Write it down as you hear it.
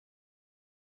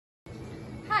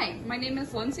Hi, my name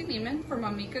is Lindsay from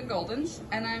Amika Goldens,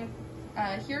 and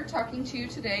I'm here talking to you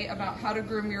today about how to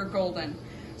groom your golden.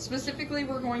 Specifically,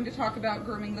 we're going to talk about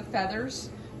grooming the feathers,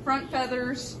 front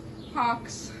feathers,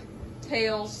 hocks,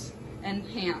 tails, and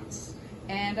pants.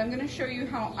 And I'm going to show you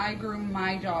how I groom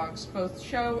my dogs, both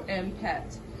show and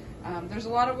pet. There's a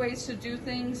lot of ways to do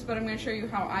things, but I'm going to show you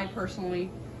how I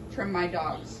personally trim my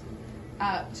dogs.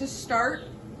 To start,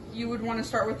 you would want to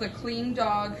start with a clean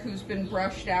dog who's been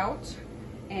brushed out,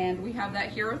 and we have that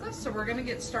here with us. So we're going to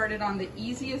get started on the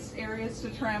easiest areas to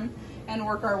trim and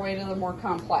work our way to the more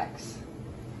complex.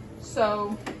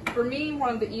 So for me, one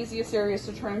of the easiest areas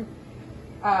to trim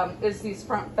is these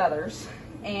front feathers.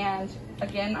 And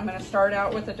again, I'm going to start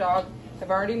out with a dog.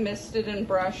 I've already misted and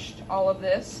brushed all of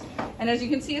this, and as you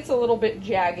can see, it's a little bit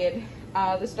jagged.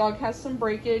 This dog has some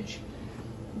breakage,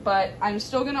 but I'm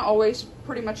still going to always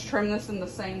pretty much trim this in the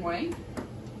same way.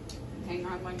 Hang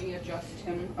on, let me adjust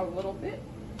him a little bit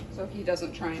so he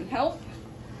doesn't try and help.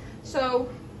 So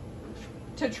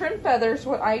to trim feathers,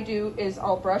 what I do is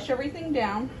I'll brush everything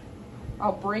down.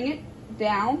 I'll bring it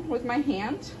down with my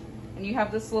hand, and you have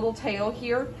this little tail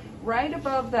here right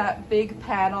above that big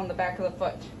pad on the back of the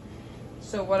foot.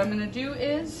 So what I'm going to do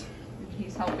is,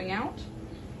 he's helping out,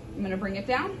 I'm going to bring it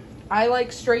down. I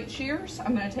like straight shears.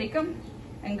 I'm going to take them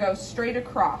and go straight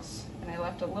across. And I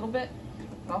left a little bit,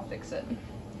 but I'll fix it.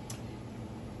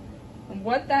 And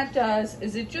what that does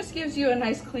is it just gives you a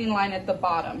nice clean line at the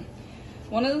bottom.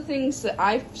 One of the things that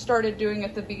I started doing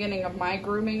at the beginning of my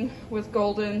grooming with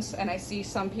Goldens, and I see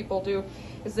some people do,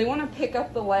 is they want to pick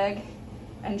up the leg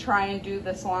and try and do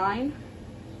this line,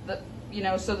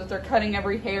 so that they're cutting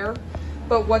every hair.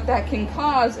 But what that can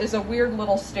cause is a weird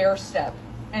little stair step.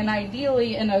 And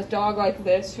ideally, in a dog like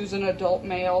this, who's an adult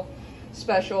male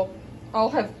special, I'll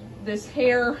have this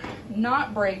hair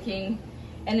not breaking,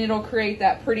 and it'll create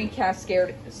that pretty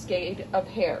cascade of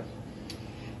hair.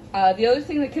 The other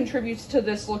thing that contributes to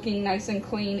this looking nice and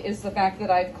clean is the fact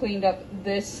that I've cleaned up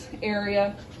this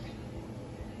area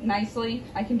nicely.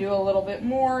 I can do a little bit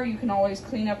more. You can always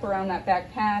clean up around that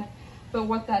back pad. But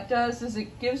what that does is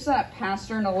it gives that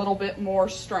pastern a little bit more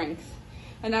strength.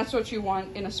 And that's what you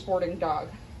want in a sporting dog.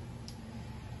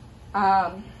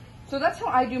 So that's how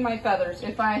I do my feathers.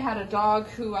 If I had a dog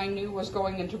who I knew was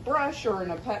going into brush or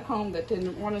in a pet home that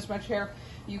didn't want as much hair,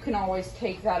 you can always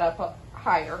take that up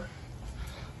higher.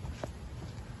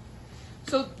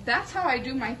 So that's how I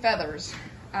do my feathers.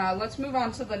 Let's move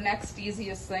on to the next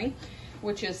easiest thing,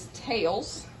 which is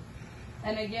tails.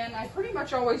 And again, I pretty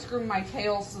much always groom my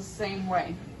tails the same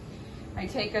way. I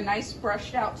take a nice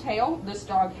brushed out tail. This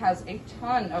dog has a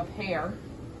ton of hair,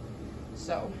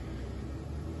 so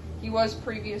he was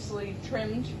previously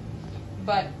trimmed,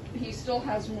 but he still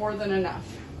has more than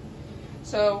enough.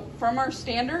 So from our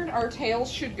standard, our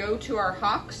tails should go to our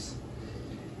hocks,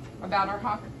 about our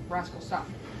hock, rascal stop.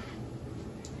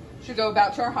 Should go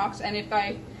about to our hocks, and if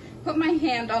I put my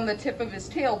hand on the tip of his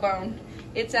tailbone,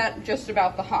 it's at just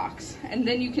about the hocks. And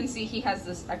then you can see he has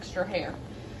this extra hair.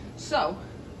 So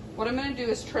what I'm going to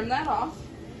do is trim that off,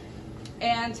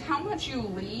 and how much you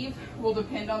leave will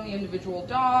depend on the individual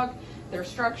dog, their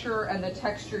structure, and the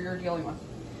texture you're dealing with.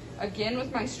 Again,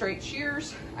 with my straight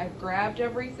shears, I've grabbed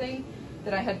everything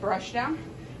that I had brushed down,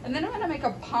 and then I'm going to make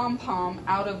a pom-pom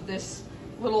out of this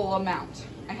little amount.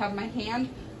 I have my hand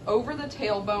over the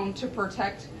tailbone to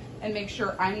protect and make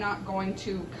sure I'm not going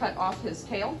to cut off his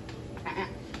tail.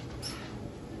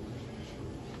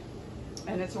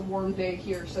 And it's a warm day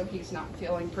here, so he's not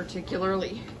feeling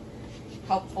particularly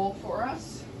helpful for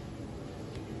us.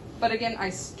 But again,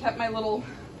 I kept my little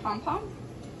pom-pom.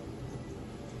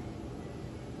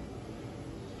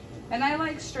 And I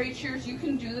like straight shears. You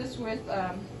can do this with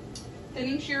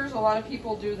thinning shears. A lot of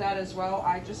people do that as well.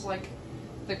 I just like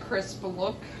the crisp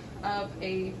look of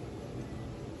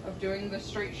doing the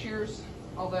straight shears,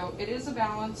 although it is a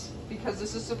balance because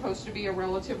this is supposed to be a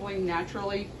relatively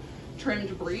naturally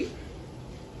trimmed breed.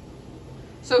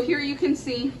 So here you can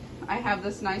see I have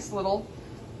this nice little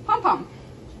pom-pom.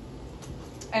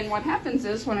 And what happens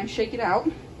is when I shake it out,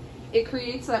 it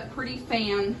creates that pretty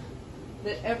fan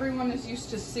that everyone is used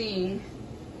to seeing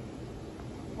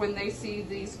when they see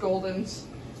these Goldens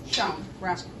shown.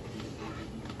 Rascal.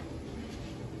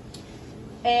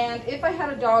 And if I had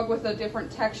a dog with a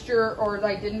different texture, or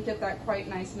I didn't get that quite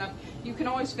nice enough, you can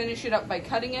always finish it up by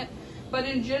cutting it, but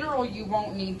in general you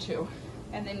won't need to.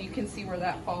 And then you can see where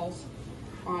that falls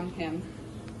on him.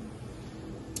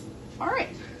 All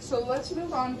right, so let's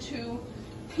move on to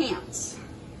pants.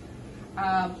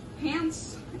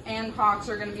 Pants and hocks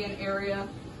are going to be an area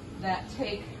that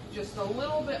take just a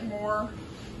little bit more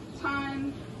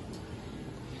time.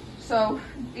 So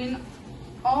in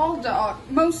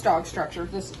most dog structure,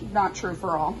 this is not true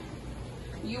for all,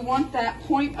 you want that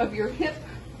point of your hip,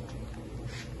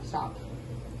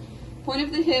 point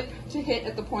of the hip to hit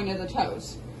at the point of the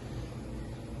toes.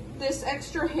 This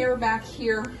extra hair back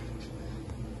here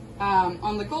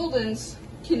on the Goldens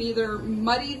can either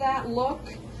muddy that look,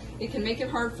 it can make it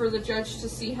hard for the judge to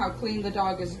see how clean the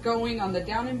dog is going on the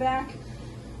down and back.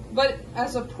 But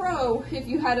as a pro, if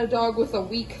you had a dog with a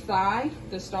weak thigh,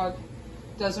 this dog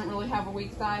doesn't really have a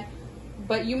weak thigh,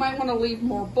 but you might want to leave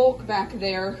more bulk back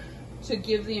there to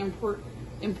give the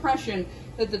impression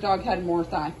that the dog had more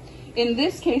thigh. In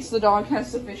this case, the dog has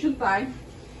sufficient thigh,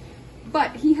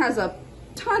 but he has a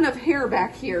ton of hair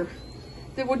back here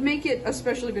that would make it,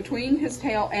 especially between his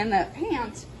tail and that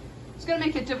pants, it's going to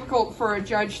make it difficult for a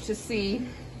judge to see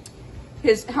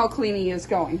how clean he is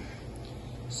going.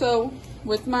 So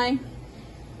with my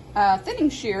thinning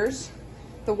shears,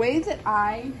 the way that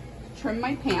I trim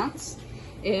my pants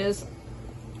is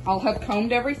I'll have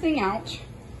combed everything out.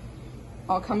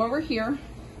 I'll come over here,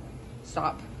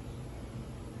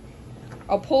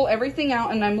 I'll pull everything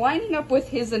out, and I'm lining up with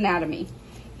his anatomy,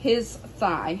 his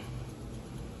thigh.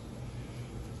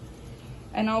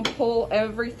 And I'll pull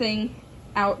everything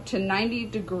out to 90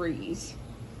 degrees.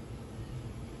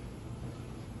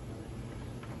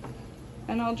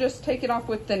 And I'll just take it off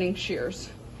with thinning shears.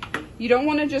 You don't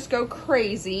want to just go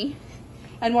crazy.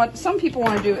 And what some people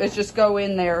want to do is just go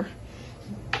in there.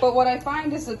 But what I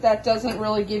find is that that doesn't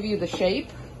really give you the shape,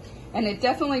 and it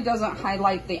definitely doesn't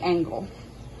highlight the angle.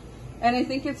 And I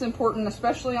think it's important,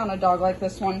 especially on a dog like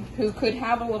this one, who could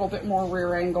have a little bit more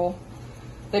rear angle,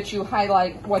 that you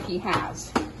highlight what he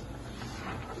has.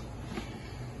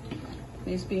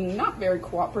 He's being not very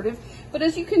cooperative, but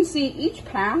as you can see, each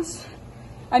pass,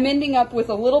 I'm ending up with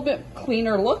a little bit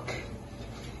cleaner look.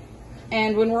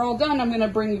 And when we're all done, I'm going to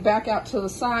bring you back out to the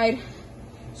side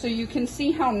so you can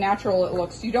see how natural it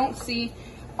looks. You don't see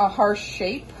a harsh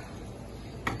shape.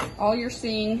 All you're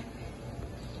seeing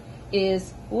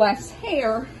is less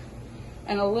hair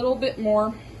and a little bit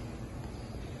more.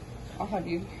 I'll have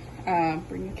you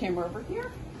bring the camera over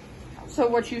here. So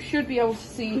what you should be able to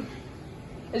see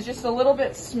is just a little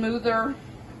bit smoother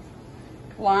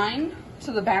line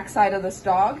to the back side of this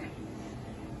dog,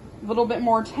 a little bit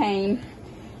more tame.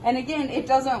 And again, it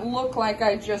doesn't look like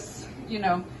I just, you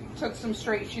know, took some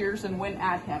straight shears and went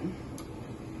at him.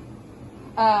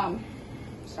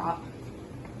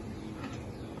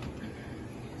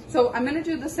 So I'm going to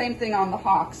do the same thing on the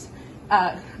hocks,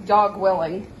 dog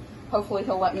willing. Hopefully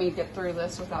he'll let me get through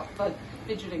this without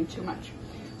fidgeting too much.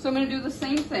 So I'm going to do the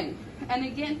same thing. And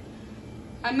again,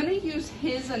 I'm going to use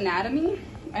his anatomy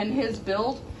and his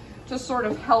build to sort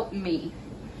of help me.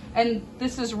 And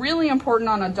this is really important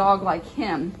on a dog like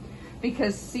him,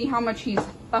 because see how much he's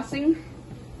fussing?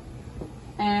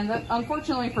 And that,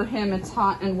 unfortunately for him, it's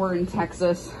hot and we're in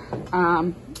Texas,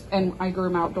 and I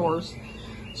groom outdoors.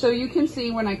 So you can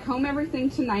see when I comb everything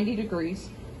to 90 degrees,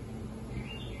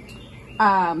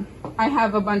 I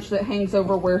have a bunch that hangs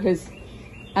over where his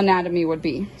anatomy would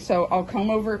be. So I'll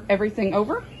comb everything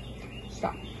over.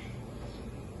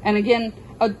 And again,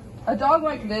 a dog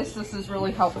like this is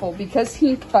really helpful because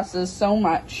he fusses so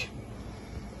much.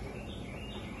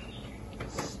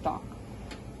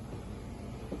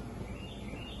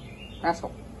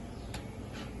 Rascal.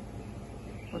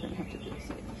 We're gonna have to do this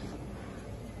later.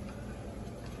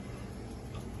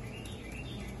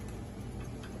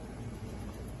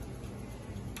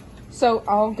 So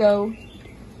I'll go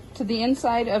to the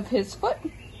inside of his foot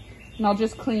and I'll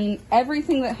just clean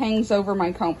everything that hangs over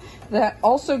my comb. That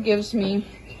also gives me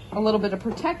a little bit of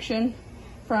protection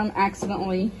from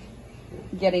accidentally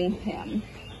getting him.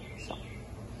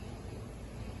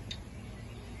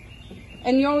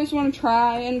 And you always want to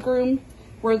try and groom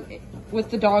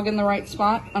with the dog in the right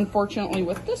spot. Unfortunately,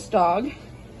 with this dog,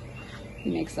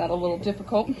 he makes that a little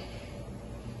difficult.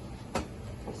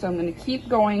 So I'm going to keep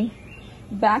going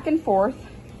back and forth.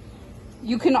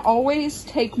 You can always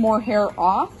take more hair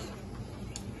off,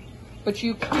 but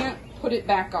you can't put it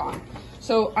back on.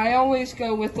 So I always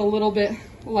go with a little bit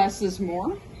less is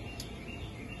more.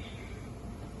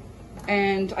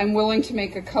 And I'm willing to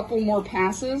make a couple more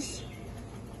passes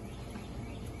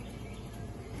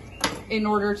in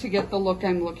order to get the look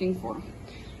I'm looking for.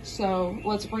 So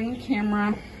let's bring the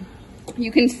camera.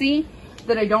 You can see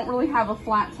that I don't really have a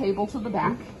flat table to the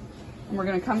back. And we're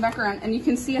gonna come back around and you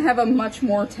can see I have a much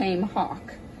more tame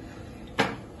hawk.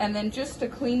 And then just to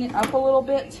clean it up a little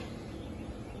bit,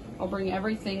 I'll bring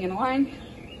everything in line.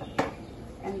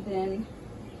 And then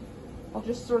I'll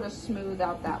just sort of smooth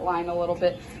out that line a little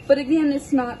bit. But again,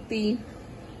 it's not the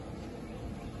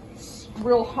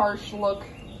real harsh look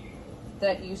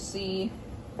that you see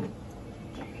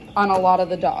on a lot of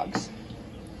the dogs.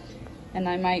 And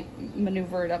I might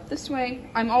maneuver it up this way.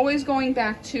 I'm always going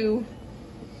back to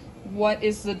what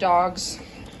is the dog's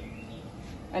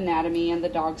anatomy and the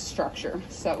dog's structure.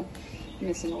 So I'm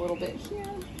missing a little bit here.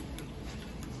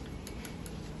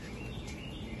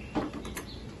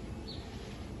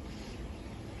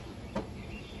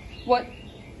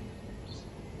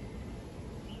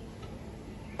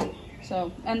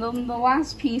 And then the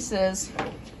last piece is,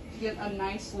 get a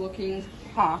nice looking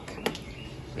hock,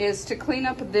 is to clean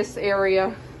up this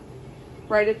area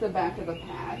right at the back of the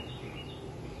pad.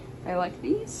 I like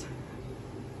these.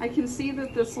 I can see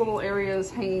that this little area is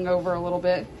hanging over a little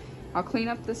bit. I'll clean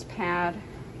up this pad.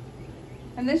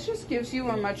 And this just gives you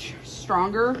a much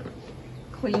stronger,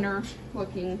 cleaner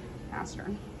looking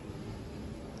pastern.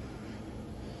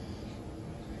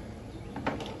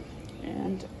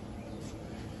 And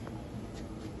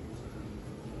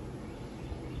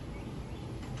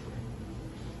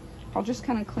I'll just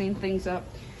kind of clean things up.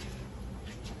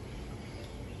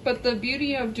 But the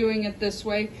beauty of doing it this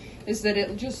way is that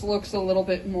it just looks a little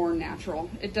bit more natural.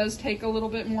 It does take a little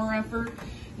bit more effort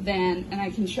than, and I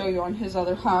can show you on his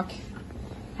other hock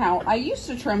how I used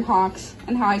to trim hocks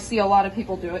and how I see a lot of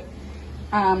people do it.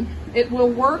 It will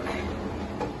work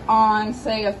on,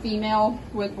 say, a female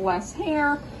with less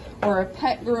hair or a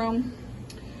pet groom.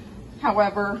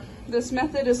 However, this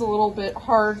method is a little bit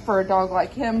hard for a dog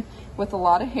like him with a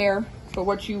lot of hair. But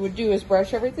what you would do is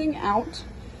brush everything out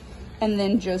and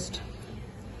then just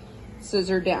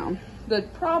scissor down. The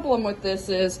problem with this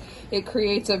is it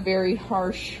creates a very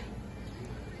harsh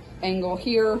angle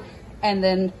here, and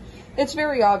then it's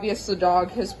very obvious the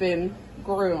dog has been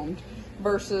groomed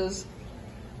versus,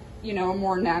 you know, a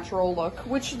more natural look,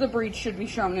 which the breed should be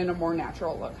shown in a more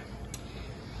natural look.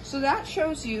 So that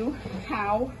shows you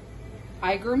how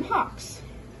I groom hocks.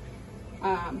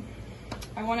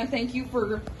 I want to thank you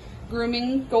for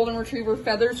grooming Golden Retriever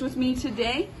feathers with me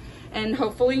today, and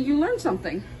hopefully you learned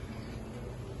something.